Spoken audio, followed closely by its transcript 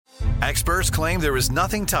Experts claim there is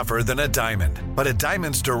nothing tougher than a diamond. But at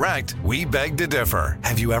Diamonds Direct, we beg to differ.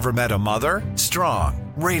 Have you ever met a mother?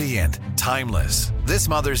 Strong, radiant, timeless. This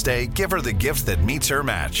Mother's Day, give her the gift that meets her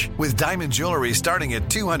match. With diamond jewelry starting at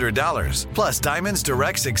 $200. Plus Diamonds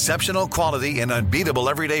Direct's exceptional quality and unbeatable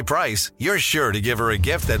everyday price, you're sure to give her a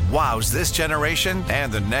gift that wows this generation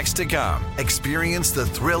and the next to come. Experience the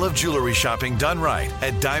thrill of jewelry shopping done right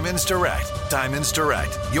at Diamonds Direct. Diamonds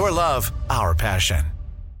Direct. Your love, our passion.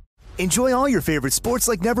 Enjoy all your favorite sports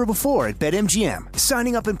like never before at BetMGM.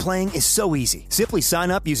 Signing up and playing is so easy. Simply sign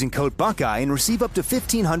up using code Buckeye and receive up to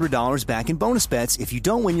 $1,500 back in bonus bets if you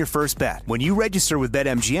don't win your first bet. When you register with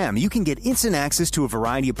BetMGM, you can get instant access to a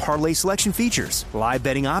variety of parlay selection features, live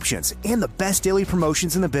betting options, and the best daily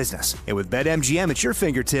promotions in the business. And with BetMGM at your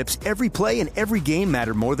fingertips, every play and every game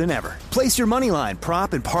matter more than ever. Place your moneyline,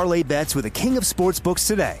 prop, and parlay bets with the king of sportsbooks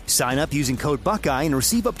today. Sign up using code Buckeye and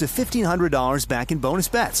receive up to $1,500 back in bonus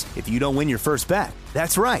bets if you don't win your first bet.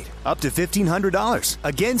 That's right, up to $1,500.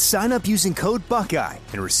 Again, sign up using code Buckeye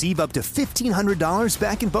and receive up to $1,500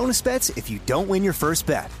 back in bonus bets if you don't win your first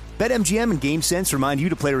bet. BetMGM and GameSense remind you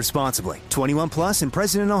to play responsibly. 21 plus and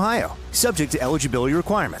present in Ohio. Subject to eligibility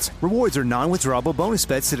requirements. Rewards are non-withdrawable bonus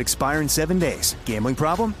bets that expire in 7 days. Gambling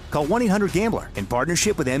problem? Call 1-800-GAMBLER in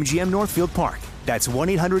partnership with MGM Northfield Park. That's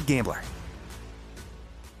 1-800-GAMBLER.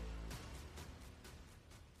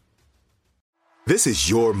 This is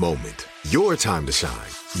your moment, your time to shine,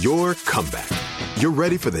 your comeback. You're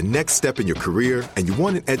ready for the next step in your career, and you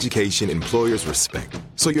want an education employers respect.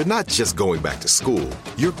 So you're not just going back to school,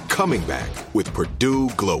 you're coming back with Purdue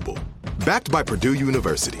Global. Backed by Purdue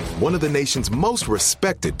University, one of the nation's most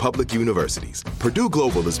respected public universities, Purdue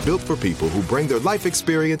Global is built for people who bring their life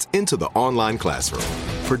experience into the online classroom.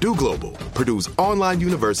 Purdue Global, Purdue's online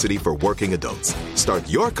university for working adults. Start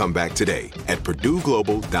your comeback today at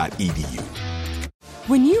purdueglobal.edu.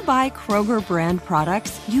 When you buy Kroger brand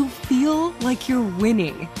products, you feel like you're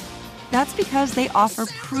winning. That's because they offer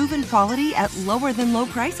proven quality at lower than low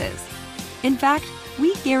prices. In fact,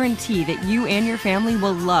 we guarantee that you and your family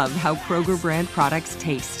will love how Kroger brand products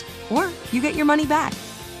taste, or you get your money back.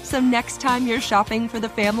 So next time you're shopping for the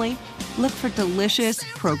family, look for delicious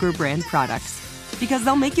Kroger brand products, because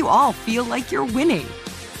they'll make you all feel like you're winning.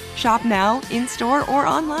 Shop now, in-store, or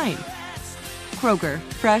online. Kroger,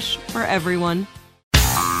 fresh for everyone.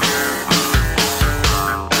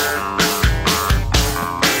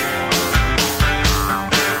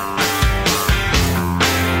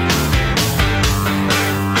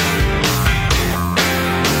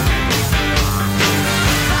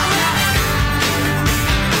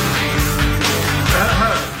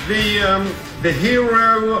 The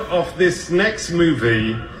hero of this next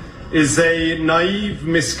movie is a naive,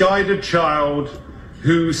 misguided child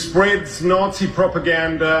who spreads Nazi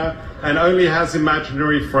propaganda and only has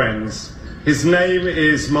imaginary friends. His name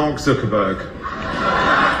is Mark Zuckerberg.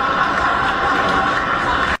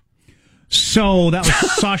 So that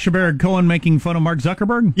was Sacha Baron Cohen making fun of Mark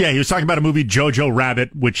Zuckerberg? Yeah, he was talking about a movie, Jojo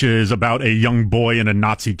Rabbit, which is about a young boy in a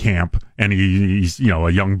Nazi camp. And he's, a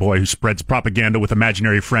young boy who spreads propaganda with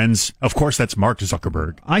imaginary friends. Of course, that's Mark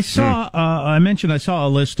Zuckerberg. I saw, I saw a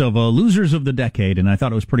list of losers of the decade, and I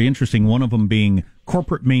thought it was pretty interesting. One of them being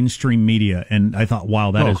corporate mainstream media. And I thought,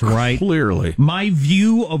 wow, that is right. Clearly. My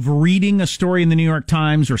view of reading a story in the New York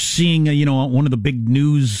Times or seeing, one of the big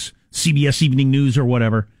news, CBS Evening News or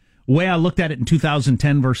whatever, way I looked at it in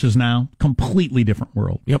 2010 versus now, completely different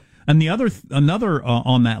world. Yep. And the another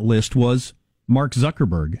on that list was Mark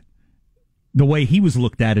Zuckerberg. The way he was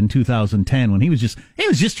looked at in 2010 when he was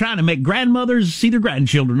just trying to make grandmothers see their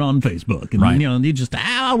grandchildren on Facebook. And, right. They just,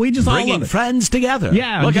 we just bringing all love it. Friends together.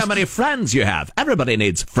 Yeah. Look how many friends you have. Everybody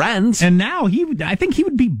needs friends. And now I think he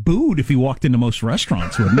would be booed if he walked into most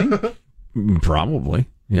restaurants, wouldn't he? Probably.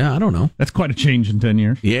 Yeah, I don't know. That's quite a change in 10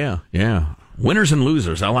 years. Yeah. Winners and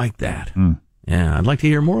losers. I like that. Yeah, I'd like to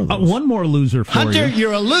hear more of those. One more loser for Hunter, you.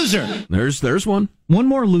 you're a loser. There's one. One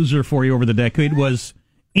more loser for you over the decade was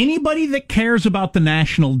anybody that cares about the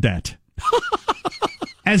national debt.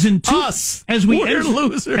 As in us. As we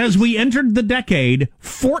entered the decade,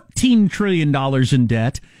 $14 trillion in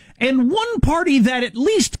debt. And one party that at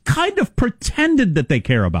least kind of pretended that they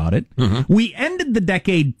care about it. Mm-hmm. We ended the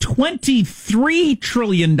decade $23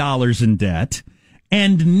 trillion in debt.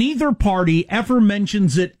 And neither party ever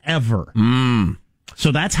mentions it ever.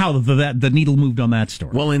 So that's how the needle moved on that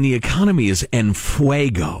story. Well, and the economy is en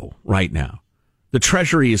fuego right now. The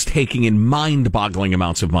Treasury is taking in mind-boggling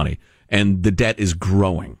amounts of money, and the debt is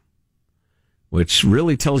growing, which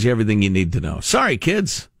really tells you everything you need to know. Sorry,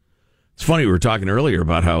 kids. It's funny, we were talking earlier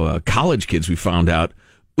about how college kids, we found out,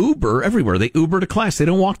 Uber everywhere. They Uber to class. They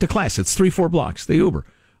don't walk to class. It's 3-4 blocks. They Uber.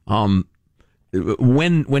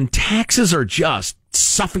 When taxes are just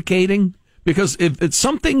suffocating, because if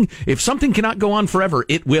something cannot go on forever,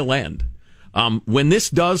 it will end. When this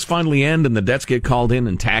does finally end and the debts get called in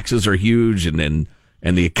and taxes are huge and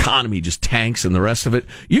the economy just tanks and the rest of it,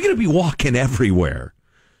 you're going to be walking everywhere.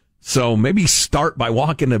 So maybe start by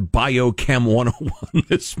walking to Biochem 101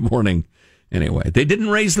 this morning. Anyway, they didn't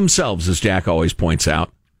raise themselves, as Jack always points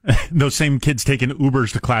out. Those same kids taking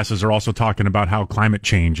Ubers to classes are also talking about how climate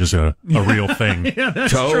change is a real thing. Yeah,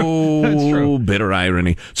 that's true. That's true. Bitter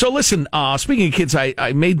irony. So listen, speaking of kids,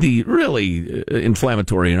 I made the really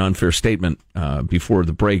inflammatory and unfair statement before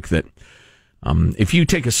the break that if you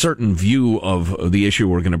take a certain view of the issue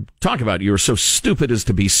we're going to talk about, you're so stupid as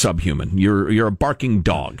to be subhuman. You're a barking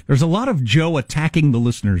dog. There's a lot of Joe attacking the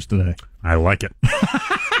listeners today. I like it.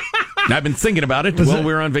 I've been thinking about it while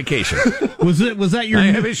we were on vacation. Was that your? I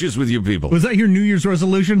have issues with you people. Was that your New Year's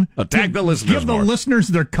resolution? Attack the listeners. Give the listeners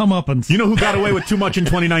their comeuppance. You know who got away with too much in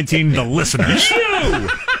 2019? The listeners.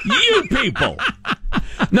 You people.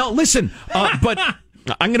 Now listen, but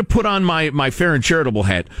I'm going to put on my fair and charitable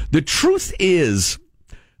hat. The truth is,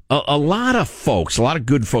 a lot of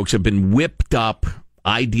good folks have been whipped up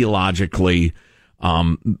ideologically.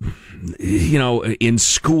 In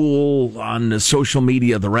school, on social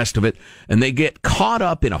media, the rest of it, and they get caught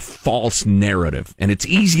up in a false narrative, and it's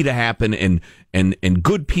easy to happen, and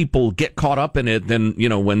good people get caught up in it. Then,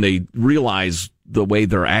 when they realize the way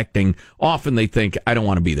they're acting, often they think, I don't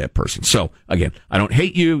want to be that person. So again, I don't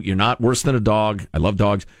hate you. You're not worse than a dog. I love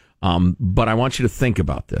dogs. But I want you to think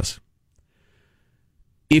about this.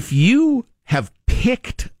 If you have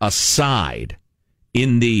picked a side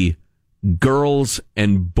in the girls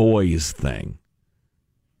and boys thing,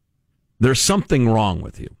 there's something wrong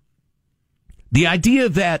with you. The idea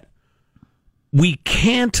that we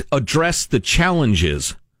can't address the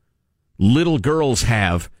challenges little girls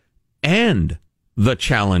have and the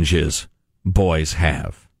challenges boys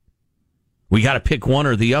have. We got to pick one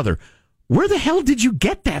or the other. Where the hell did you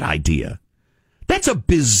get that idea? That's a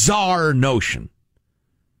bizarre notion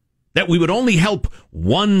that we would only help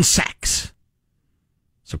one sex.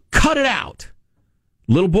 So cut it out.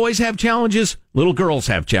 Little boys have challenges, little girls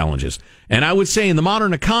have challenges. And I would say in the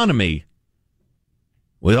modern economy,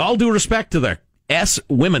 with all due respect to the S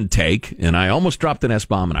women take, and I almost dropped an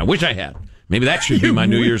S-bomb, and I wish I had. Maybe that should be my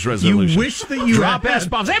New Year's resolution. You wish that you drop had.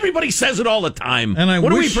 S-bombs. Everybody says it all the time. And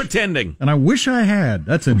what are we pretending? And I wish I had.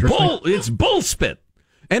 That's interesting. It's bullspit.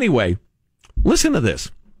 Anyway, listen to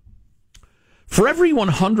this. For every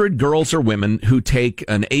 100 girls or women who take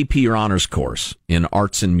an AP or honors course in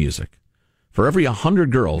arts and music, for every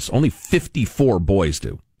 100 girls, only 54 boys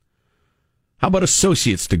do. How about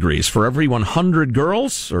associate's degrees? For every 100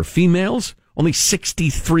 girls or females, only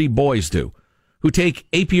 63 boys do. Who take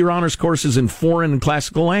AP or honors courses in foreign and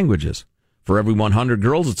classical languages. For every 100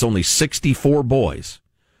 girls, it's only 64 boys.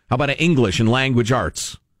 How about English and language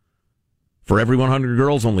arts? For every 100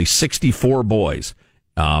 girls, only 64 boys.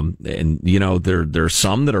 There's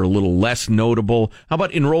some that are a little less notable. How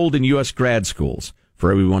about enrolled in U.S. grad schools?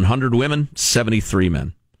 For every 100 women, 73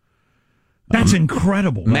 men. That's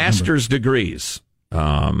incredible. Master's degrees,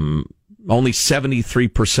 only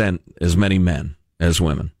 73% as many men as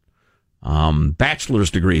women.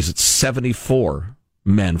 Bachelor's degrees, it's 74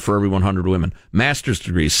 men for every 100 women. Master's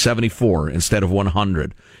degrees, 74 instead of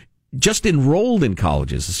 100. Just enrolled in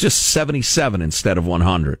colleges, it's just 77 instead of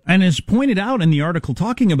 100. And as pointed out in the article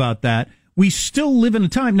talking about that, we still live in a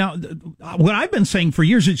time. Now, what I've been saying for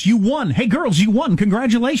years, it's you won. Hey, girls, you won.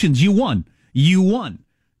 Congratulations, you won. You won.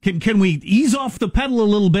 Can we ease off the pedal a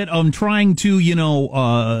little bit on trying to,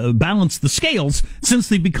 balance the scales, since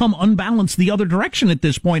they become unbalanced the other direction at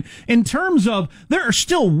this point, in terms of there are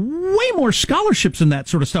still way more scholarships and that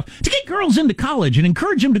sort of stuff to get girls into college and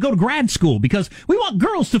encourage them to go to grad school, because we want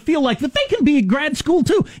girls to feel like that they can be at grad school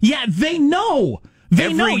too. Yeah, they know.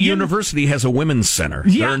 Every university has a women's center.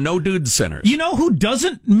 Yeah. There are no dude centers. You know who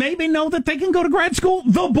doesn't maybe know that they can go to grad school?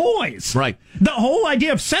 The boys. Right. The whole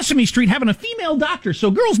idea of Sesame Street having a female doctor, so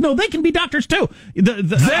girls know they can be doctors too.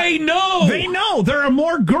 They know. They know. There are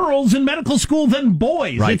more girls in medical school than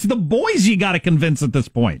boys. Right. It's the boys you got to convince at this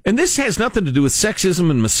point. And this has nothing to do with sexism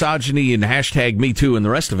and misogyny and hashtag Me Too and the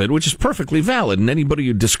rest of it, which is perfectly valid. And anybody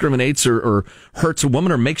who discriminates or hurts a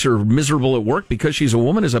woman or makes her miserable at work because she's a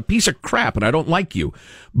woman is a piece of crap, and I don't like you.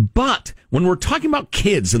 But when we're talking about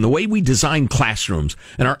kids and the way we design classrooms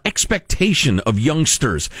and our expectation of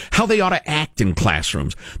youngsters, how they ought to act in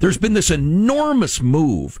classrooms, there's been this enormous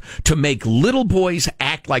move to make little boys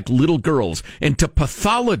act like little girls and to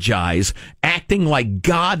pathologize acting like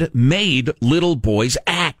God made little boys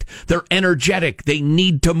act. They're energetic. They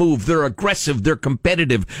need to move. They're aggressive. They're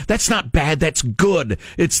competitive. That's not bad. That's good.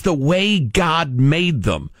 It's the way God made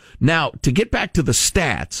them. Now, to get back to the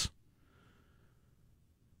stats,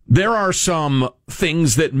 there are some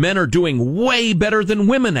things that men are doing way better than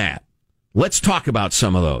women at. Let's talk about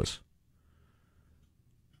some of those.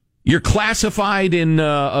 You're classified in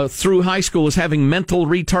through high school as having mental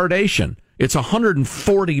retardation. It's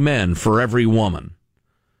 140 men for every woman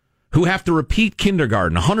who have to repeat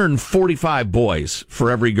kindergarten, 145 boys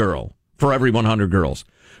for every girl, for every 100 girls,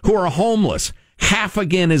 who are homeless, half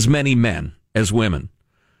again as many men as women.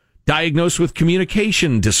 Diagnosed with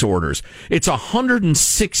communication disorders, it's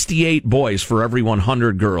 168 boys for every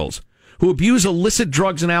 100 girls. Who abuse illicit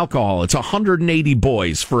drugs and alcohol, it's 180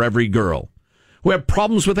 boys for every girl. Who have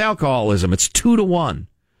problems with alcoholism, it's 2 to 1.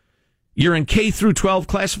 You're in K through 12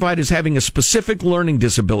 classified as having a specific learning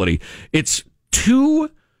disability. It's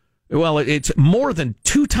more than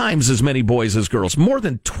 2 times as many boys as girls, more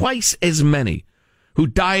than twice as many who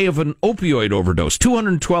die of an opioid overdose,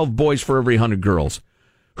 212 boys for every 100 girls.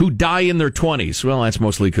 Who die in their 20s. Well, that's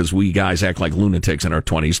mostly because we guys act like lunatics in our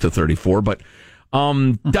 20s to 34, but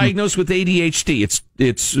diagnosed with ADHD, it's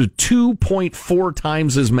 2.4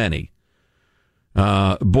 times as many.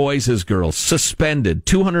 Boys as girls, suspended,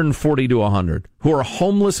 240 to 100, who are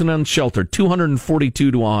homeless and unsheltered,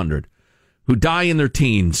 242 to 100, who die in their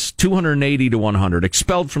teens, 280 to 100,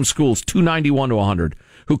 expelled from schools, 291 to 100,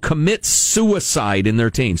 who commit suicide in their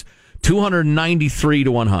teens, 293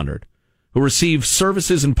 to 100, who receive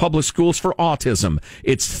services in public schools for autism,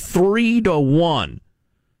 it's 3 to 1.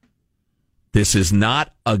 This is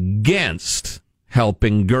not against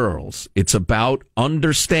helping girls. It's about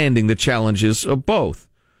understanding the challenges of both.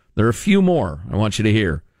 There are a few more I want you to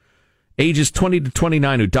hear. Ages 20 to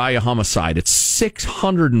 29 who die of homicide. It's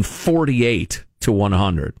 648 to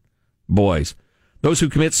 100 boys. Those who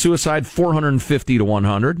commit suicide, 450 to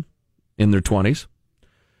 100 in their 20s.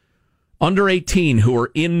 Under 18 who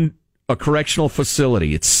are in a correctional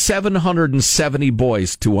facility, it's 770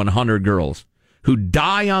 boys to 100 girls. Who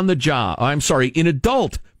die on the job, in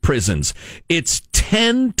adult prisons, it's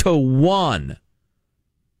 10 to 1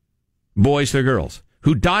 boys to girls.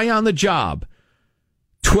 Who die on the job,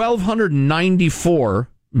 1,294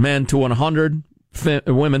 men to 100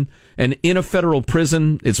 women, and in a federal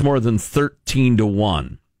prison, it's more than 13 to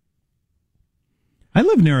 1. I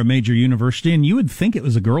live near a major university, and you would think it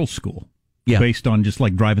was a girls' school, based on just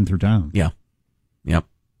like driving through town. Yeah. Yep.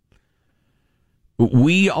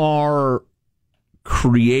 We are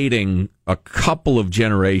creating a couple of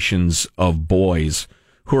generations of boys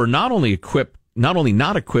who are not only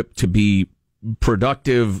not equipped to be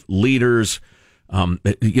productive leaders,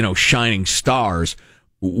 shining stars.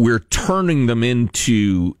 We're turning them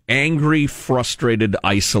into angry, frustrated,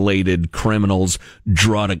 isolated criminals,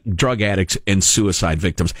 drug addicts, and suicide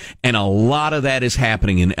victims. And a lot of that is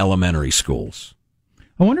happening in elementary schools.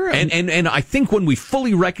 I wonder, and I think when we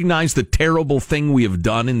fully recognize the terrible thing we have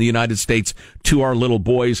done in the United States to our little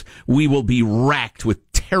boys, we will be racked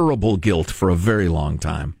with terrible guilt for a very long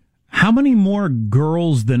time. How many more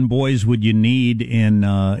girls than boys would you need in,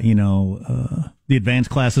 the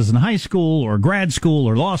advanced classes in high school or grad school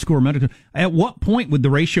or law school or medical? At what point would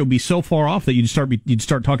the ratio be so far off that you'd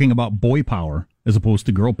start talking about boy power as opposed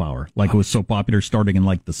to girl power, like it was so popular starting in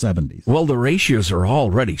like the 70s? Well, the ratios are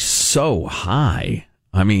already so high.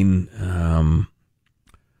 I mean,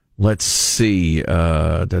 let's see.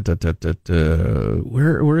 Where's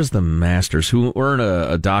the masters who earn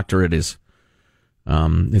a doctorate is?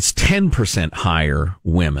 It's 10% higher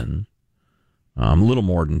women, a little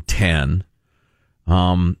more than 10.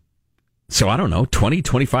 So I don't know, 20,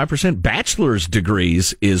 25%. Bachelor's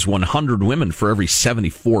degrees is 100 women for every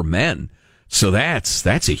 74 men. So that's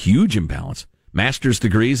a huge imbalance. Master's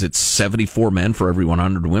degrees, it's 74 men for every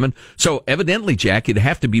 100 women. So evidently, Jack, it'd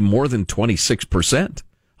have to be more than 26%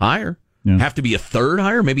 higher. Yeah. Have to be a third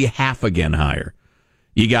higher, maybe half again higher.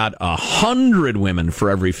 You got 100 women for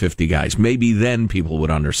every 50 guys. Maybe then people would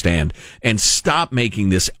understand and stop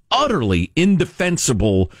making this utterly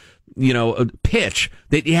indefensible, pitch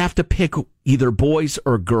that you have to pick either boys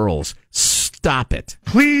or girls. Stop it.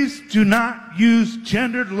 Please do not use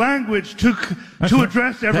gendered language to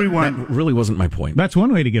address everyone. That really wasn't my point. That's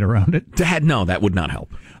one way to get around it. No, that would not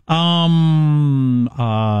help. I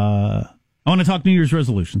want to talk New Year's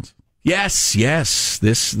resolutions. Yes.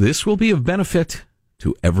 This will be of benefit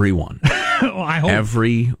to everyone. Well, I hope.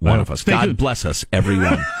 Every one of us. God bless us,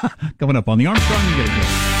 everyone. Coming up on the Armstrong and Getty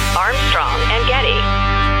Show. Armstrong and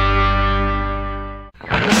Getty.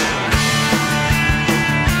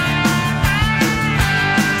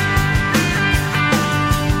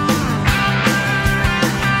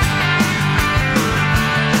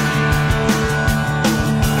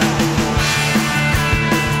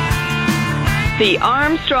 The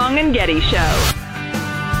Armstrong and Getty Show.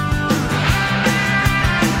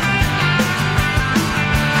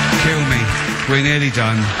 Kill me. We're nearly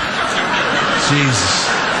done. Jesus.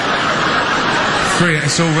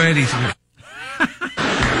 It's already...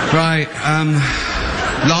 Right,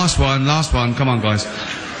 last one. Come on, guys.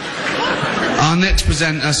 Our next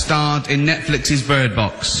presenter starred in Netflix's Bird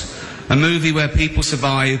Box, a movie where people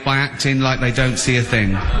survive by acting like they don't see a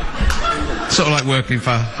thing. Sort of like working for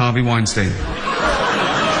Harvey Weinstein.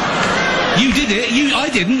 You did it. I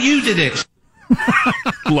didn't. You did it.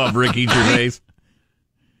 Love Ricky Gervais.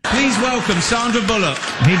 Please welcome Sandra Bullock.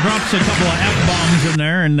 He drops a couple of F-bombs in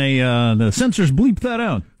there, and the censors bleep that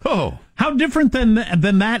out. Oh. How different than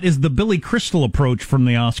that is the Billy Crystal approach from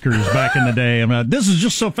the Oscars back in the day. I mean, this is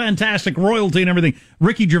just so fantastic, royalty and everything.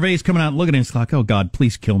 Ricky Gervais coming out and looking at his clock. Oh, God,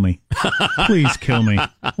 please kill me. Please kill me.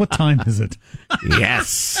 What time is it?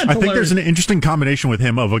 Yes. I think there's an interesting combination with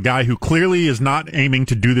him of a guy who clearly is not aiming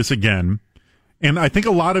to do this again. And I think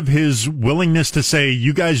a lot of his willingness to say,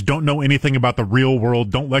 you guys don't know anything about the real world,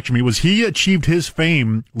 don't lecture me, was he achieved his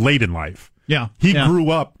fame late in life. Yeah. He grew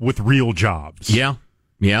up with real jobs. Yeah.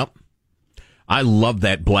 Yeah. I love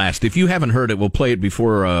that blast. If you haven't heard it, we'll play it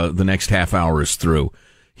before the next half hour is through.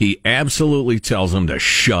 He absolutely tells him to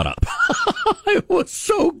shut up. It was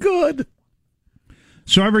so good.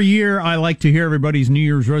 So every year I like to hear everybody's New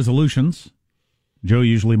Year's resolutions. Joe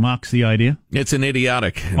usually mocks the idea. It's an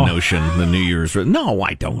idiotic notion, the New Year's. No,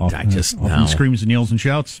 I don't. I just often screams and yells and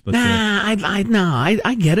shouts. But,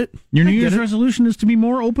 I get it. Your New Year's resolution is to be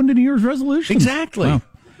more open to New Year's resolutions. Exactly.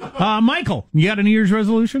 Wow. Michael, you got a New Year's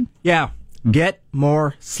resolution? Yeah. Get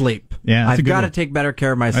more sleep. Yeah, I've got to take better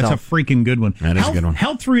care of myself. That's a freaking good one. That is a good one.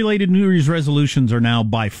 Health-related New Year's resolutions are now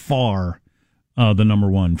by far the number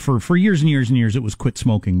one. For years and years and years, it was quit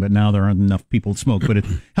smoking, but now there aren't enough people to smoke. But it's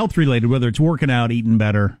health-related, whether it's working out, eating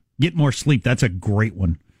better, get more sleep. That's a great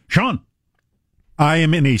one. Sean? I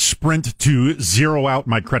am in a sprint to zero out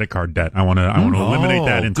my credit card debt. I want to eliminate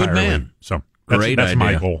that entirely. Good man. So that's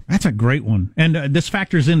my goal. That's a great one. And this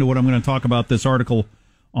factors into what I'm going to talk about this article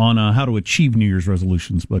on how to achieve New Year's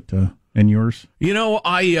resolutions. But and yours? You know,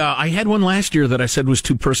 I had one last year that I said was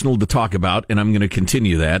too personal to talk about, and I'm going to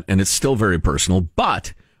continue that, and it's still very personal.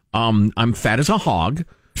 But I'm fat as a hog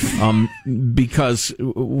because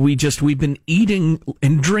we've been eating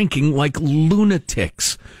and drinking like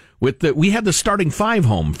lunatics. We had the starting five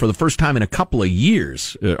home for the first time in a couple of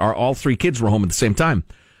years. All three kids were home at the same time,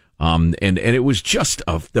 and it was just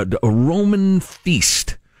a Roman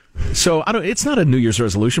feast. So it's not a New Year's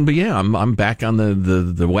resolution, but yeah, I'm back on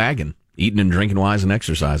the wagon, eating and drinking wise and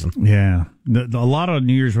exercising. Yeah, a lot of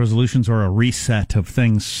New Year's resolutions are a reset of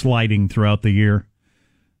things sliding throughout the year,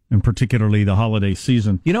 and particularly the holiday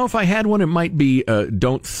season. You know, if I had one, it might be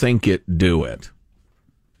don't think it, do it.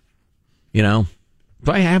 You know, if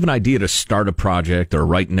I have an idea to start a project or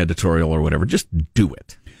write an editorial or whatever, just do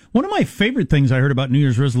it. One of my favorite things I heard about New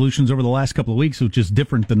Year's resolutions over the last couple of weeks, which is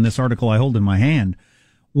different than this article I hold in my hand,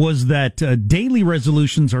 was that daily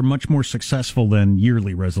resolutions are much more successful than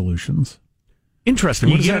yearly resolutions. Interesting.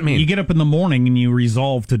 What does that mean? You get up in the morning and you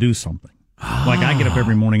resolve to do something. Like I get up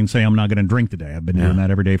every morning and say I'm not going to drink today. I've been doing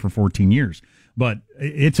that every day for 14 years. But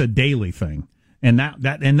it's a daily thing. And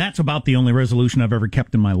that's about the only resolution I've ever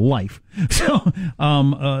kept in my life. So,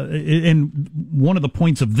 and one of the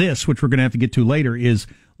points of this, which we're going to have to get to later, is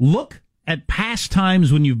look at past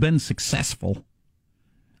times when you've been successful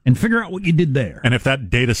and figure out what you did there. And if that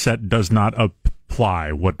data set does not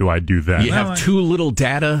apply, what do I do then? You have too little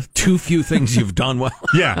data, too few things you've done well.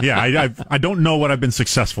 Yeah. I don't know what I've been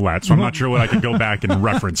successful at, so I'm not sure what I could go back and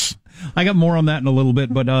reference. I got more on that in a little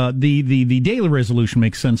bit, but the daily resolution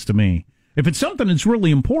makes sense to me. If it's something that's really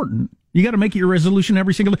important, you got to make it your resolution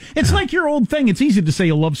every single day. It's like your old thing. It's easy to say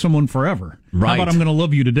you'll love someone forever. Right. How about I'm going to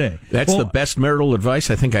love you today? That's the best marital advice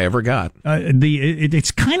I think I ever got.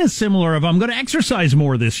 It's kind of similar of I'm going to exercise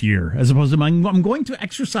more this year as opposed to I'm going to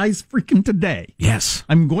exercise freaking today. Yes.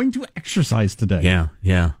 I'm going to exercise today.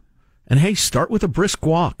 Yeah. And hey, start with a brisk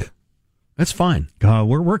walk. That's fine.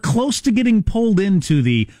 We're close to getting pulled into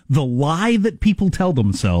the lie that people tell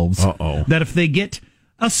themselves that if they get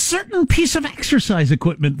a certain piece of exercise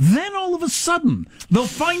equipment, then all of a sudden they'll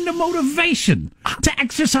find a motivation to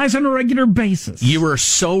exercise on a regular basis. You are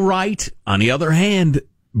so right. On the other hand,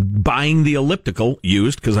 buying the elliptical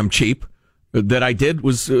used because I'm cheap that I did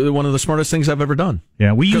was one of the smartest things I've ever done.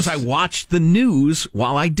 Yeah, because I watched the news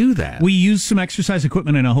while I do that. We used some exercise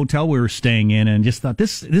equipment in a hotel we were staying in, and just thought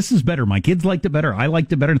this is better. My kids liked it better. I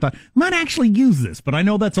liked it better, and thought might actually use this, but I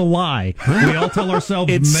know that's a lie. We all tell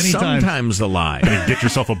ourselves it's many times. Sometimes a lie. Get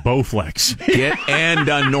yourself a Bowflex. And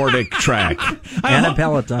a Nordic Track. And a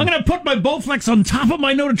Peloton. I'm going to put my Bowflex on top of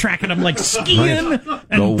my Nordic Track, and I'm like skiing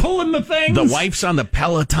and pulling the things. The wife's on the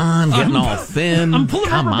Peloton, getting all thin. I'm pulling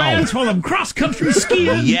rubber bands while I'm cross-country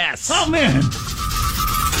skiing. Yes. Oh, man.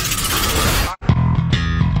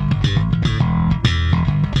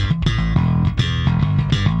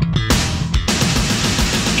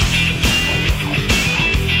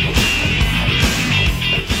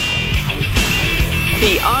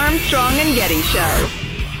 The Armstrong and Getty Show.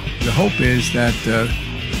 The hope is that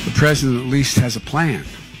the president at least has a plan.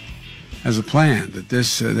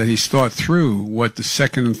 That he's thought through what the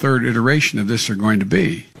second and third iteration of this are going to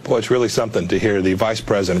be. Boy, it's really something to hear the vice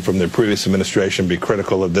president from the previous administration be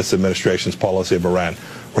critical of this administration's policy of Iran.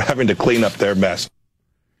 We're having to clean up their mess.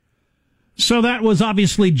 So that was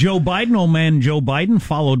obviously Joe Biden, old man Joe Biden,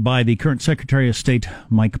 followed by the current Secretary of State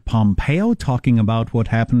Mike Pompeo, talking about what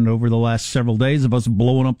happened over the last several days of us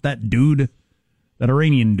blowing up that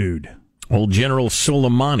Iranian dude. Old General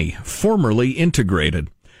Soleimani, formerly integrated.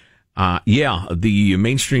 The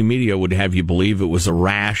mainstream media would have you believe it was a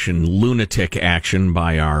rash and lunatic action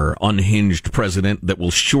by our unhinged president that will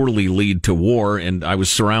surely lead to war. And I was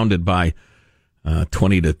surrounded by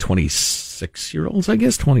 20 to 26-year-olds, I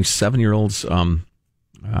guess, 27-year-olds over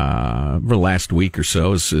the last week or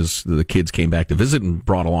so as the kids came back to visit and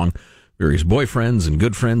brought along various boyfriends and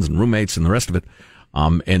good friends and roommates and the rest of it.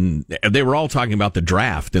 And they were all talking about the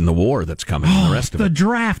draft and the war that's coming and the rest of it. The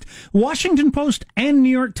draft. Washington Post and New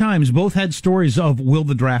York Times both had stories of, will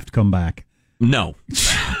the draft come back? No.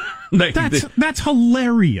 That's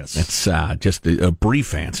hilarious. That's just a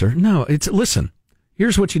brief answer. No, listen,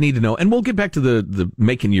 here's what you need to know. And we'll get back to the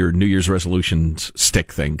making your New Year's resolutions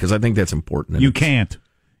stick thing, because I think that's important. You can't,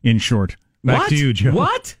 in short. Back to you, Joe.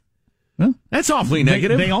 What? Huh? That's awfully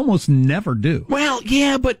negative. They almost never do. Well,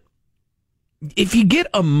 yeah, but if you get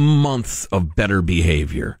a month of better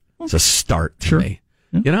behavior, it's a start to me.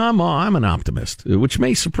 Yeah. You know, I'm an optimist, which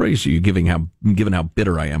may surprise you, given how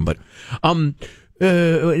bitter I am. But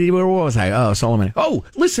where was I? Oh, Solomon. Oh,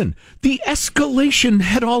 listen, the escalation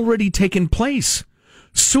had already taken place.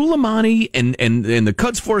 Soleimani and the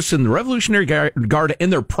Quds Force and the Revolutionary Guard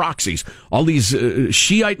and their proxies, all these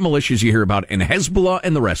Shiite militias you hear about, and Hezbollah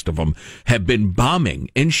and the rest of them, have been bombing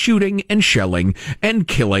and shooting and shelling and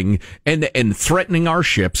killing and threatening our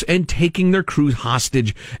ships and taking their crews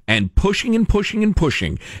hostage and pushing and pushing and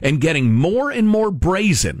pushing and getting more and more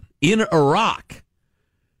brazen in Iraq.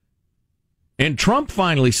 And Trump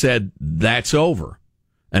finally said, that's over.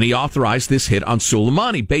 And he authorized this hit on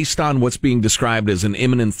Soleimani based on what's being described as an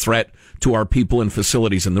imminent threat to our people and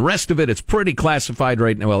facilities. And the rest of it, it's pretty classified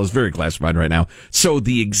right now. Well, it's very classified right now. So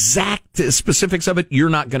the exact specifics of it, you're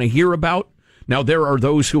not going to hear about. Now, there are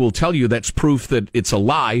those who will tell you that's proof that it's a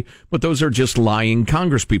lie, but those are just lying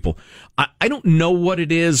congresspeople. I don't know what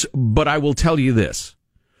it is, but I will tell you this.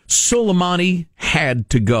 Soleimani had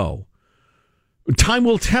to go. Time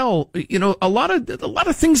will tell. You know, a lot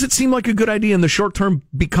of things that seem like a good idea in the short term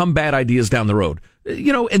become bad ideas down the road.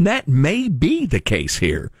 You know, and that may be the case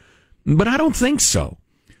here, but I don't think so.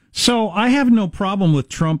 So I have no problem with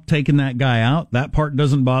Trump taking that guy out. That part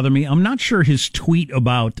doesn't bother me. I'm not sure his tweet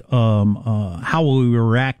about how will we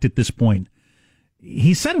react at this point.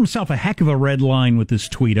 He set himself a heck of a red line with this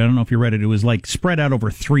tweet. I don't know if you read it. It was like spread out over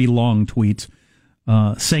 3 long tweets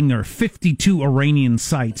saying there are 52 Iranian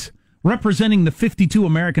sites representing the 52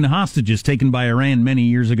 American hostages taken by Iran many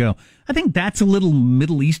years ago. I think that's a little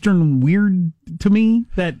Middle Eastern weird to me,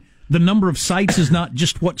 that the number of sites is not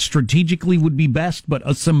just what strategically would be best, but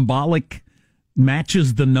a symbolic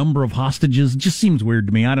matches the number of hostages. It just seems weird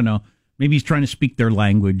to me. I don't know. Maybe he's trying to speak their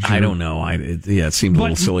language. I don't know. It seemed a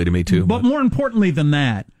little silly to me, too. But more importantly than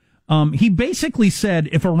that, he basically said,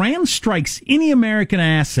 if Iran strikes any American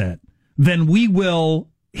asset, then we will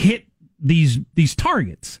hit these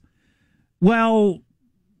targets. Well,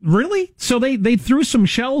 really? So they threw some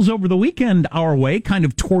shells over the weekend our way, kind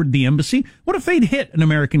of toward the embassy. What if they'd hit an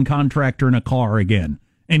American contractor in a car again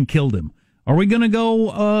and killed him? Are we going to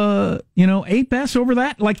go, ape-ass over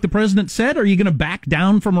that, like the president said? Are you going to back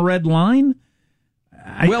down from a red line?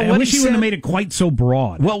 I wish he wouldn't have made it quite so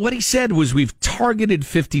broad. Well, what he said was we've targeted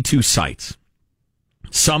 52 sites.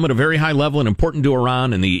 Some at a very high level and important to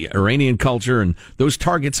Iran and the Iranian culture, and those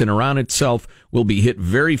targets in Iran itself will be hit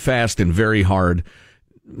very fast and very hard.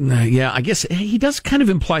 Yeah, I guess he does kind of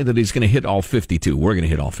imply that he's going to hit all 52. We're going to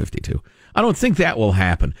hit all 52. I don't think that will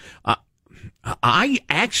happen. I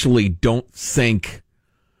actually don't think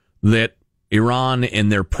that Iran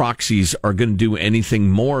and their proxies are going to do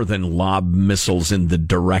anything more than lob missiles in the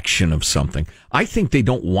direction of something. I think they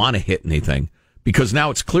don't want to hit anything because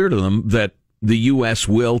now it's clear to them that the U.S.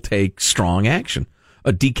 will take strong action,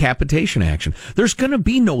 a decapitation action. There's going to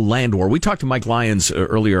be no land war. We talked to Mike Lyons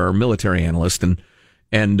earlier, our military analyst,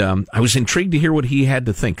 and I was intrigued to hear what he had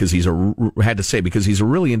to think because he's a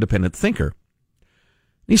really independent thinker.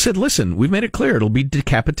 He said, "Listen, we've made it clear it'll be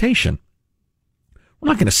decapitation. We're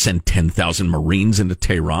not going to send 10,000 Marines into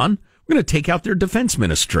Tehran. We're going to take out their defense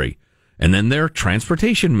ministry, and then their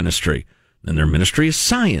transportation ministry, then their ministry of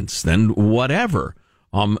science, then whatever,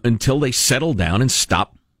 until they settle down and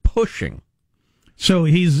stop pushing." So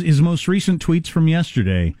his most recent tweets from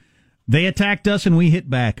yesterday: they attacked us and we hit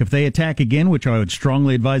back. If they attack again, which I would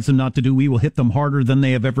strongly advise them not to do, we will hit them harder than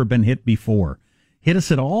they have ever been hit before. Hit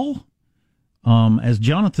us at all? As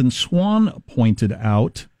Jonathan Swan pointed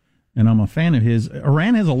out, and I'm a fan of his,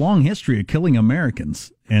 Iran has a long history of killing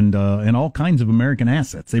Americans and all kinds of American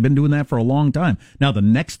assets. They've been doing that for a long time. Now, the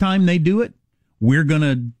next time they do it, we're going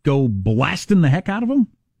to go blasting the heck out of them?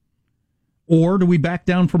 Or do we back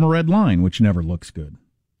down from a red line, which never looks good?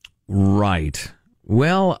 Right.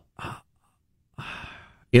 Well,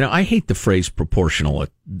 I hate the phrase proportional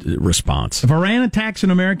response. If Iran attacks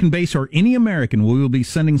an American base or any American, we will be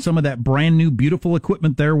sending some of that brand new, beautiful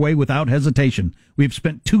equipment their way without hesitation. We've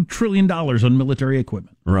spent $2 trillion on military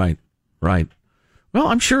equipment. Right. Well,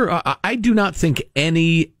 I'm sure, I do not think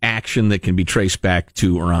any action that can be traced back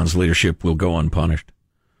to Iran's leadership will go unpunished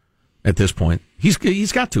at this point. He's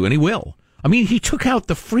got to, and he will. I mean, he took out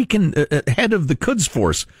the freaking head of the Quds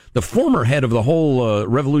Force, the former head of the whole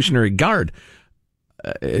Revolutionary Guard.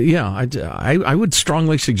 I would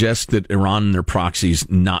strongly suggest that Iran and their proxies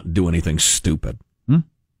not do anything stupid.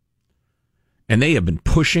 And they have been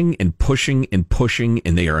pushing and pushing and pushing,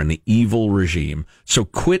 and they are an evil regime. So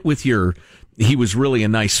quit with your, he was really a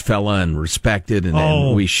nice fella and respected,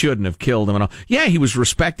 and we shouldn't have killed him and all. Yeah, he was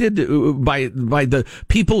respected by the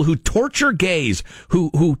people who torture gays,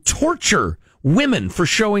 who torture women for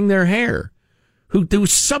showing their hair, who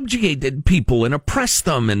subjugated people and oppressed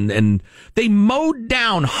them, and they mowed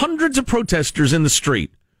down hundreds of protesters in the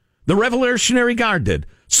street. The Revolutionary Guard did.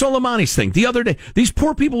 Soleimani's thing. The other day, these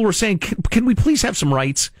poor people were saying, can we please have some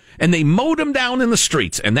rights? And they mowed him down in the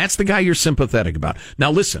streets, and that's the guy you're sympathetic about.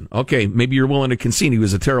 Now listen, okay, maybe you're willing to concede he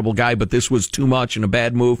was a terrible guy, but this was too much and a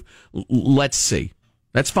bad move. Let's see.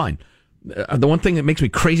 That's fine. The one thing that makes me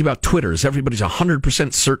crazy about Twitter is everybody's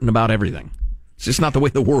 100% certain about everything. It's just not the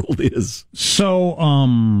way the world is. So,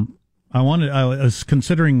 I was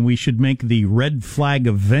considering we should make the red flag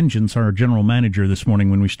of vengeance our general manager this morning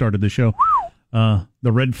when we started the show.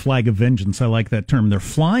 The red flag of vengeance. I like that term. They're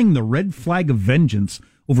flying the red flag of vengeance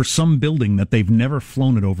over some building that they've never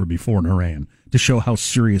flown it over before in Iran to show how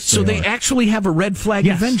serious they are. So they actually have a red flag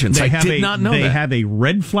of vengeance. I did not know that. They have a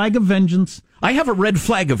red flag of vengeance. I have a red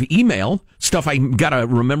flag of email, stuff I got to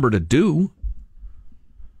remember to do.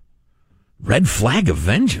 Red flag of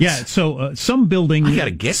vengeance. Yeah, so some building,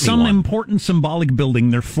 some important symbolic building,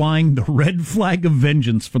 they're flying the red flag of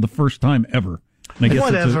vengeance for the first time ever. And I guess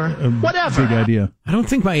Whatever. It's a big idea. I don't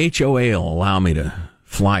think my HOA will allow me to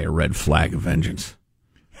fly a red flag of vengeance.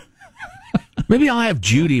 Maybe I'll have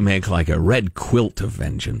Judy make like a red quilt of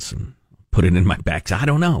vengeance and put it in my back. I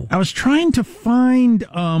don't know. I was trying to find,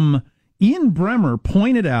 Ian Bremer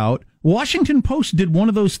pointed out, Washington Post did one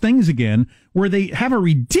of those things again where they have a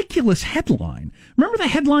ridiculous headline. Remember the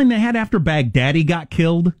headline they had after Baghdadi got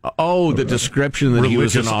killed? Oh, the description that he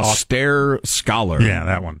was an austere scholar. Yeah,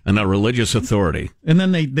 that one. And a religious authority. And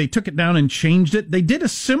then they took it down and changed it. They did a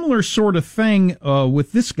similar sort of thing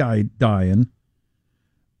with this guy dying.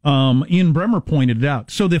 Ian Bremer pointed it out.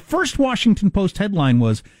 So the first Washington Post headline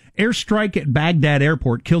was, airstrike at Baghdad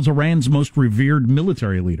airport kills Iran's most revered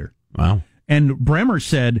military leader. Wow. And Bremer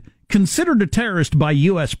said, considered a terrorist by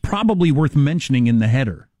U.S., probably worth mentioning in the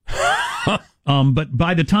header. But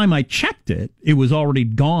by the time I checked it, it was already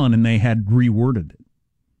gone and they had reworded it.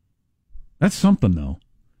 That's something, though.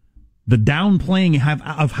 The downplaying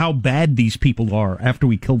of how bad these people are after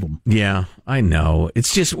we kill them. Yeah, I know.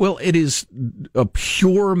 It's just, it is a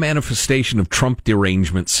pure manifestation of Trump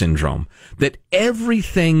derangement syndrome that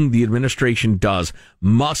everything the administration does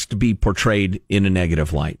must be portrayed in a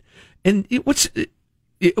negative light. And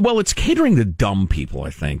it's catering to dumb people, I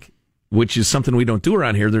think, which is something we don't do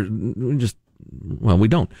around here. We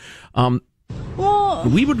don't.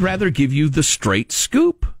 We would rather give you the straight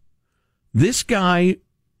scoop. This guy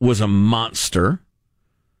was a monster,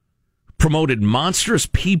 promoted monstrous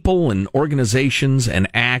people and organizations and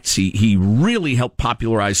acts. He really helped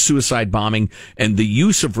popularize suicide bombing and the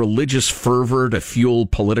use of religious fervor to fuel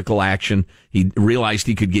political action. He realized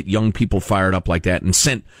he could get young people fired up like that and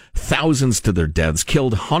sent thousands to their deaths,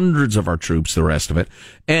 killed hundreds of our troops, the rest of it,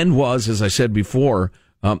 and was, as I said before,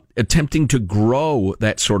 attempting to grow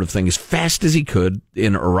that sort of thing as fast as he could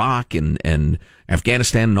in Iraq and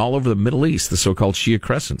Afghanistan and all over the Middle East, the so-called Shia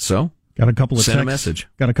Crescent. So, got a couple of send texts. A message.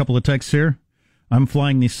 Got a couple of texts here. I'm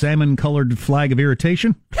flying the salmon-colored flag of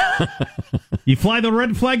irritation. You fly the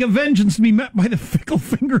red flag of vengeance to be met by the fickle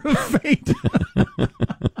finger of fate.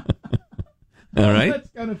 All right. That's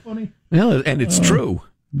kind of funny. Well, and it's true.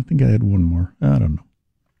 I think I had one more. I don't know.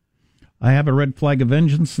 I have a red flag of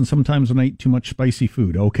vengeance, and sometimes when I eat too much spicy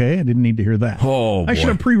food. Okay, I didn't need to hear that. Oh, I should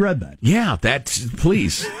have pre-read that. Yeah,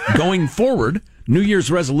 please. Going forward, New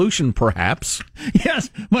Year's resolution, perhaps.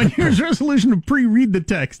 Yes, my New Year's resolution to pre-read the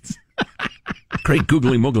texts. Great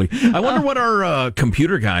googly moogly. I wonder what our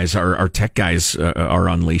computer guys, our tech guys are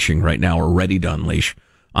unleashing right now, or ready to unleash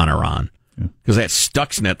on Iran. Because that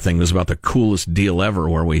Stuxnet thing was about the coolest deal ever,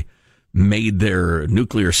 where we made their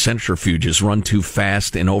nuclear centrifuges run too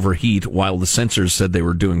fast and overheat while the sensors said they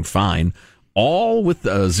were doing fine, all with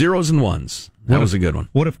zeros and ones. That was a good one.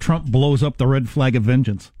 What if Trump blows up the red flag of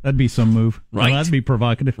vengeance? That'd be some move. Right. Well, that'd be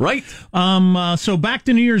provocative. Right. So back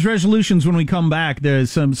to New Year's resolutions when we come back.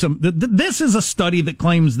 There's this is a study that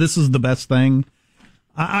claims this is the best thing.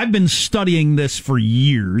 I've been studying this for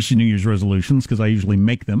years, New Year's resolutions, because I usually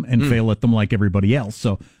make them and fail at them like everybody else.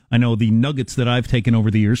 So I know the nuggets that I've taken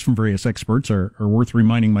over the years from various experts are worth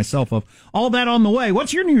reminding myself of. All that on the way.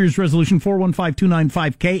 What's your New Year's resolution?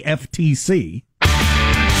 415-295-KFTC.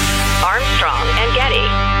 Armstrong and Getty.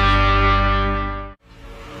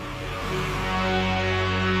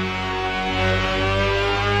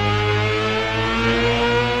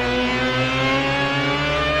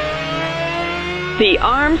 The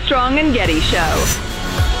Armstrong and Getty Show.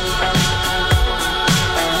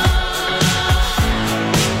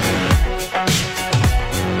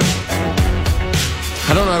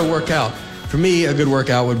 I don't know how to work out. For me, a good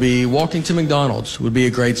workout would be walking to McDonald's would be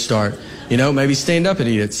a great start. You know, maybe stand up and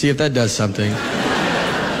eat it, see if that does something.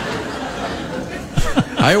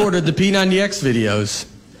 I ordered the P90X videos.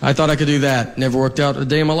 I thought I could do that. Never worked out a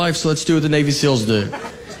day in my life, so let's do what the Navy SEALs do.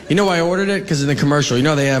 You know why I ordered it? Because in the commercial, you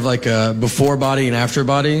know they have like a before body and after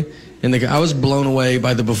body? And I was blown away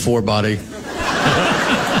by the before body.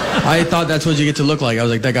 I thought that's what you get to look like. I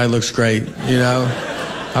was like, that guy looks great, you know?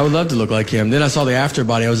 I would love to look like him. Then I saw the after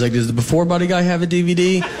body. I was like, does the before body guy have a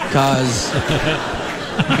DVD? Because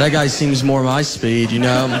that guy seems more my speed, you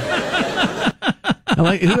know?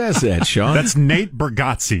 Who has that, Sean? That's Nate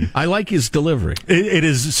Bargatze. I like his delivery. It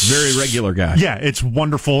is very regular guy. Yeah, it's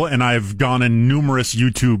wonderful, and I've gone in numerous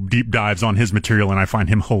YouTube deep dives on his material, and I find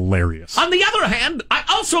him hilarious. On the other hand, I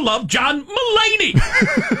also love John Mulaney.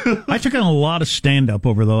 I took on a lot of stand-up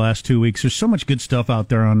over the last 2 weeks. There's so much good stuff out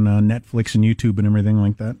there on Netflix and YouTube and everything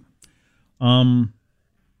like that.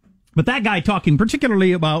 But that guy talking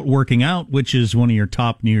particularly about working out, which is one of your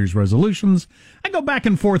top New Year's resolutions. I go back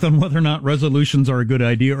and forth on whether or not resolutions are a good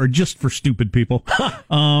idea or just for stupid people.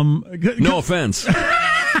 No offense.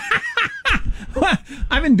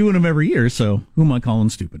 I've been doing them every year, so who am I calling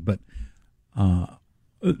stupid? But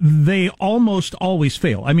they almost always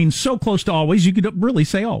fail. I mean, so close to always, you could really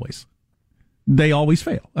say always. They always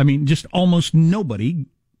fail. I mean, just almost nobody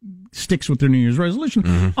sticks with their New Year's resolution.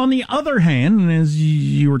 Mm-hmm. On the other hand, and as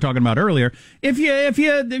you were talking about earlier, if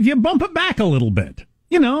you bump it back a little bit,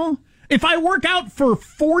 you know, if I work out for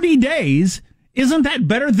 40 days, isn't that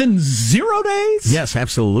better than 0 days? Yes,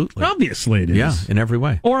 absolutely. Obviously it is. Yeah, in every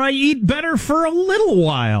way. Or I eat better for a little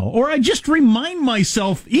while, or I just remind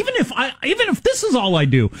myself, even if this is all I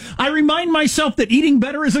do, I remind myself that eating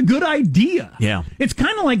better is a good idea. Yeah. It's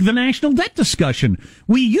kind of like the national debt discussion.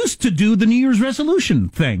 We used to do the New Year's resolution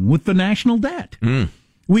thing with the national debt.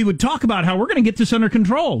 We would talk about how we're going to get this under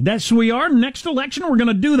control. That's who we are. Next election, we're going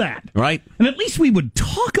to do that. Right. And at least we would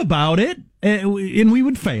talk about it, and we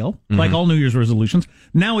would fail, like all New Year's resolutions.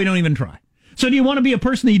 Now we don't even try. So do you want to be a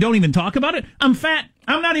person that you don't even talk about it? I'm fat.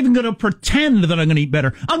 I'm not even going to pretend that I'm going to eat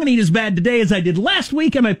better. I'm going to eat as bad today as I did last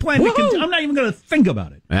week, and I plan to continue. I'm not even going to think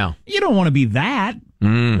about it. Yeah. You don't want to be that,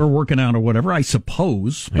 or working out or whatever, I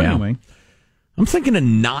suppose. But anyway. I'm thinking of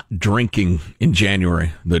not drinking in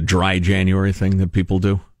January, the dry January thing that people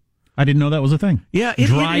do. I didn't know that was a thing. Yeah,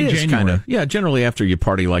 dry it is January. kind of. Yeah, generally after you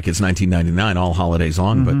party like it's 1999, all holidays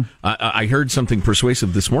long. But I heard something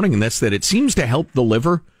persuasive this morning, and that's that it seems to help the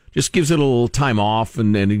liver Just gives it a little time off,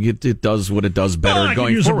 and then it does what it does better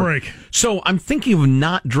going use forward. A break. So I'm thinking of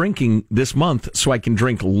not drinking this month so I can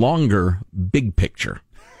drink longer, big picture.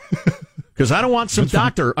 Because I don't want some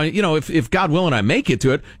doctor, if God willing I make it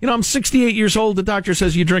to it, I'm 68 years old, the doctor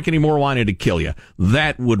says you drink any more wine, it'd kill you.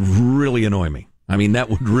 That would really annoy me. I mean, that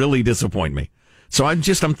would really disappoint me. So I'm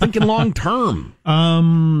thinking long term.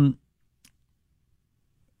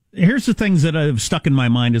 Here's the things that have stuck in my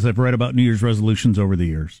mind as I've read about New Year's resolutions over the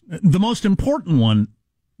years. The most important one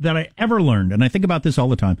that I ever learned, and I think about this all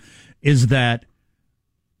the time, is that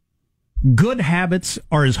good habits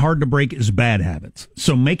are as hard to break as bad habits.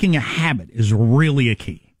 So making a habit is really a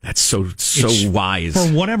key. That's so wise.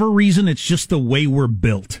 For whatever reason, it's just the way we're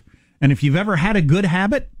built. And if you've ever had a good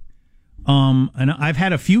habit, and I've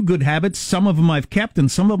had a few good habits, some of them I've kept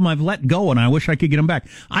and some of them I've let go, and I wish I could get them back.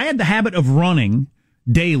 I had the habit of running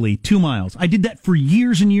daily 2 miles. I did that for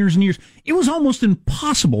years and years and years. It was almost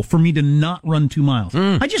impossible for me to not run 2 miles.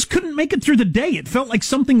 I just couldn't make it through the day. It felt like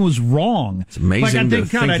something was wrong. It's amazing to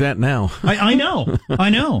think that now. I know.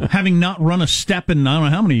 Having not run a step in I don't know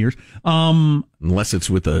how many years. Unless it's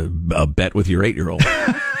with a bet with your 8-year-old.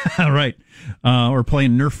 Right. Or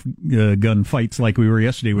playing Nerf gun fights like we were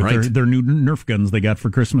yesterday with their new Nerf guns they got for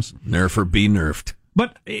Christmas. Nerf or be nerfed.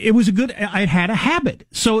 But it was I had a habit.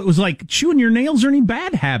 So it was like chewing your nails or any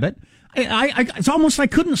bad habit. It's almost I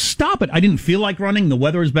couldn't stop it. I didn't feel like running. The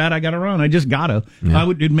weather is bad. I got to run. I just got to. Yeah.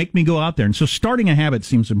 It'd make me go out there. And so starting a habit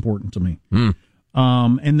seems important to me.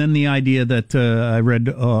 And then the idea that I read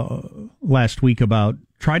last week about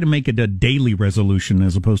try to make it a daily resolution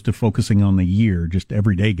as opposed to focusing on the year. Just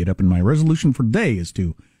every day get up. And my resolution for the day is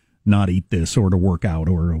to not eat this or to work out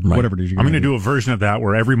or whatever it is. I'm going to do a version of that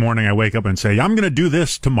where every morning I wake up and say, I'm going to do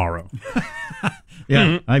this tomorrow.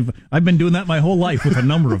 Yeah, I've been doing that my whole life with a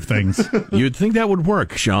number of things. You'd think that would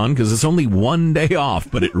work, Sean, because it's only one day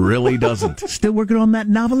off, but it really doesn't. Still working on that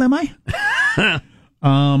novel, am I?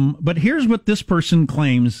 But here's what this person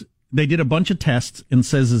claims they did a bunch of tests and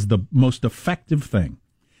says is the most effective thing.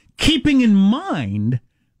 Keeping in mind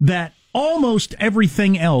that almost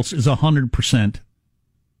everything else is 100%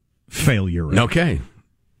 failure rate. Okay.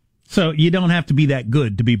 So you don't have to be that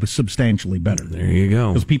good to be substantially better. There you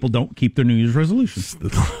go. Because people don't keep their New Year's resolutions.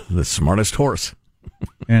 The smartest horse.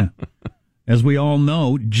 Yeah. As we all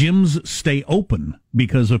know, gyms stay open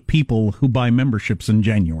because of people who buy memberships in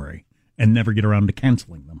January and never get around to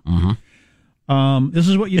canceling them. Mm-hmm. This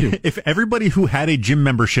is what you do. If everybody who had a gym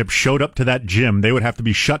membership showed up to that gym, they would have to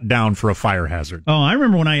be shut down for a fire hazard. Oh, I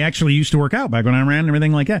remember when I actually used to work out back when I ran and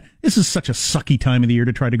everything like that. This is such a sucky time of the year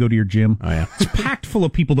to try to go to your gym. Oh, yeah. It's packed full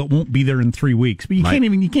of people that won't be there in 3 weeks, but you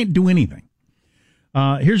can't do anything.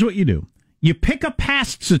 Here's what you do. You pick a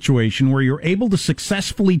past situation where you're able to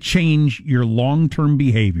successfully change your long-term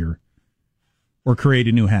behavior or create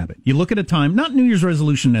a new habit. You look at a time, not New Year's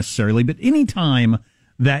resolution necessarily, but any time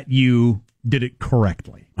that you did it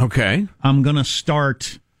correctly. Okay. I'm going to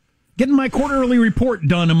start getting my quarterly report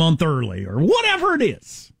done a month early or whatever it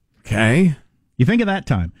is. Okay. You think of that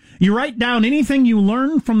time. You write down anything you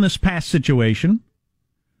learned from this past situation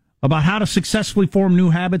about how to successfully form new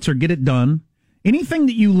habits or get it done. Anything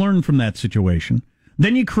that you learned from that situation.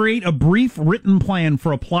 Then you create a brief written plan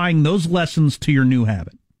for applying those lessons to your new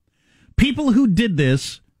habit. People who did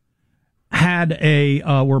this had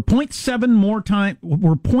were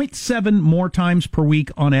 0.7 more times per week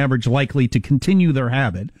on average likely to continue their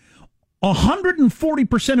habit.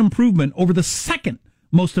 140% improvement over the second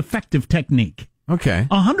most effective technique. Okay.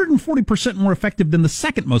 140% more effective than the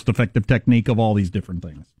second most effective technique of all these different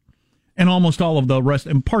things. And almost all of the rest,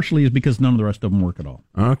 and partially is because none of the rest of them work at all.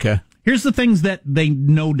 Okay. Here's the things that they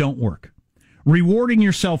know don't work. Rewarding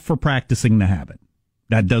yourself for practicing the habit.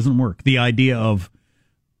 That doesn't work. The idea of,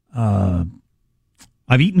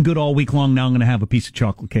 I've eaten good all week long, now I'm going to have a piece of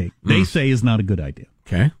chocolate cake. They say is not a good idea.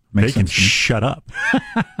 Okay. Makes they can sense to me. shut up.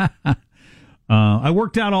 I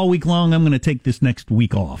worked out all week long, I'm going to take this next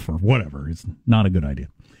week off or whatever. It's not a good idea.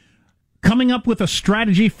 Coming up with a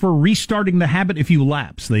strategy for restarting the habit if you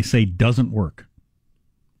lapse, they say doesn't work.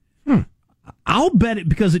 I'll bet it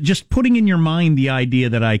because it just putting in your mind the idea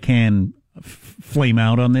that I can flame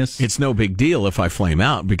out on this. It's no big deal if I flame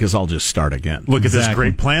out because I'll just start again. Look at this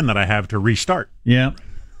great plan that I have to restart. Yeah.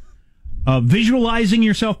 Visualizing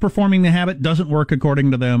yourself performing the habit doesn't work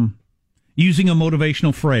according to them. Using a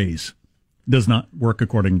motivational phrase does not work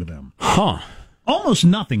according to them. Huh. Almost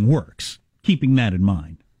nothing works, keeping that in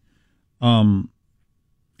mind.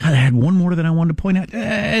 I had one more that I wanted to point out.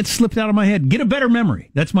 It slipped out of my head. Get a better memory.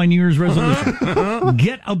 That's my New Year's resolution.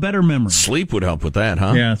 Get a better memory. Sleep would help with that,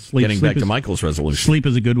 huh? Yeah, sleep. Getting back to Michael's resolution. Sleep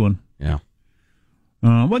is a good one. Yeah.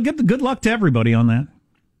 Well, good luck to everybody on that.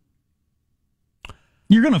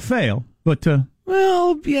 You're going to fail, but...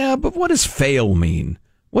 Well, yeah, but what does fail mean?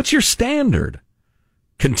 What's your standard?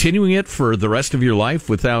 Continuing it for the rest of your life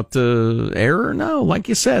without error? No, like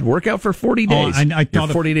you said, work out for 40 days. You're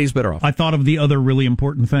 40 days better off. I thought of the other really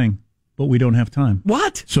important thing, but we don't have time.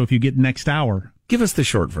 What? So if you get next hour... Give us the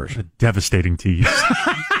short version. Devastating tease.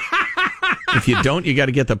 If you don't, you got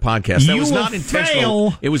to get the podcast. That You was will not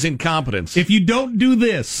intentional. fail It was incompetence. if you don't do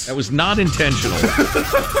this. That was not intentional.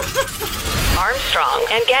 Armstrong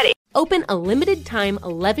and Getty. Open a limited-time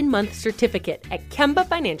 11-month certificate at Kemba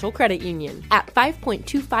Financial Credit Union. At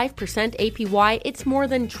 5.25% APY, it's more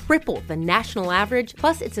than triple the national average,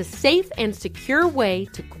 plus it's a safe and secure way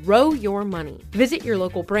to grow your money. Visit your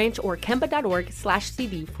local branch or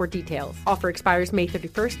kemba.org/CD for details. Offer expires May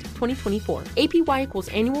 31st, 2024. APY equals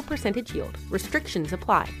annual percentage yield. Restrictions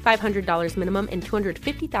apply. $500 minimum and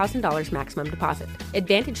 $250,000 maximum deposit.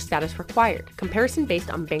 Advantage status required. Comparison based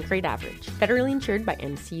on bank rate average. Federally insured by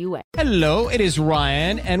NCUA. Hello, it is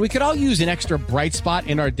Ryan, and we could all use an extra bright spot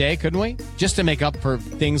in our day, couldn't we? Just to make up for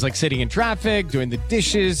things like sitting in traffic, doing the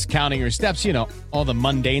dishes, counting your steps, all the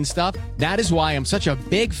mundane stuff. That is why I'm such a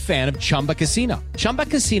big fan of Chumba Casino. Chumba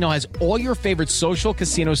Casino has all your favorite social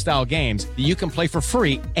casino-style games that you can play for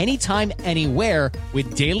free anytime, anywhere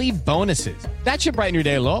with daily bonuses. That should brighten your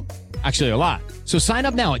day a little. Actually, a lot. So sign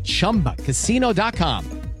up now at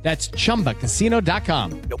ChumbaCasino.com. That's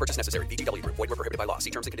ChumbaCasino.com. No purchase necessary. VGW Group. Void where prohibited by law. See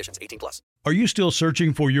terms and conditions. 18+. Are you still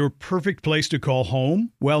searching for your perfect place to call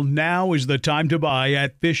home? Well, now is the time to buy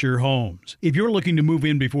at Fisher Homes. If you're looking to move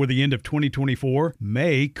in before the end of 2024,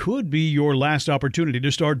 May could be your last opportunity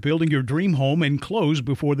to start building your dream home and close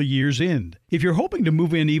before the year's end. If you're hoping to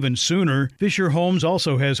move in even sooner, Fisher Homes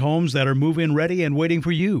also has homes that are move-in ready and waiting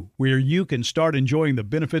for you, where you can start enjoying the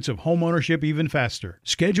benefits of homeownership even faster.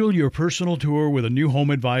 Schedule your personal tour with a new home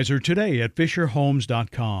advisor today at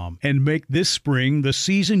FisherHomes.com and make this spring the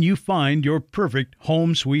season you find your perfect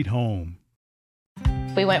home sweet home.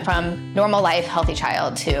 We went from normal life, healthy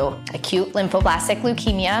child to acute lymphoblastic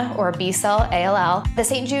leukemia, or B-cell ALL. The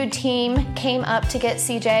St. Jude team came up to get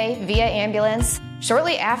CJ via ambulance.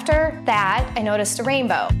 Shortly after that, I noticed a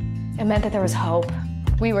rainbow. It meant that there was hope.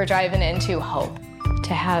 We were driving into hope.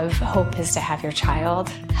 To have hope is to have your child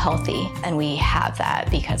healthy, and we have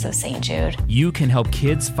that because of St. Jude. You can help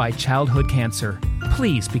kids fight childhood cancer.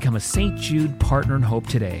 Please become a St. Jude Partner in Hope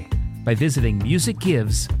today by visiting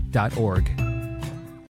musicgives.org.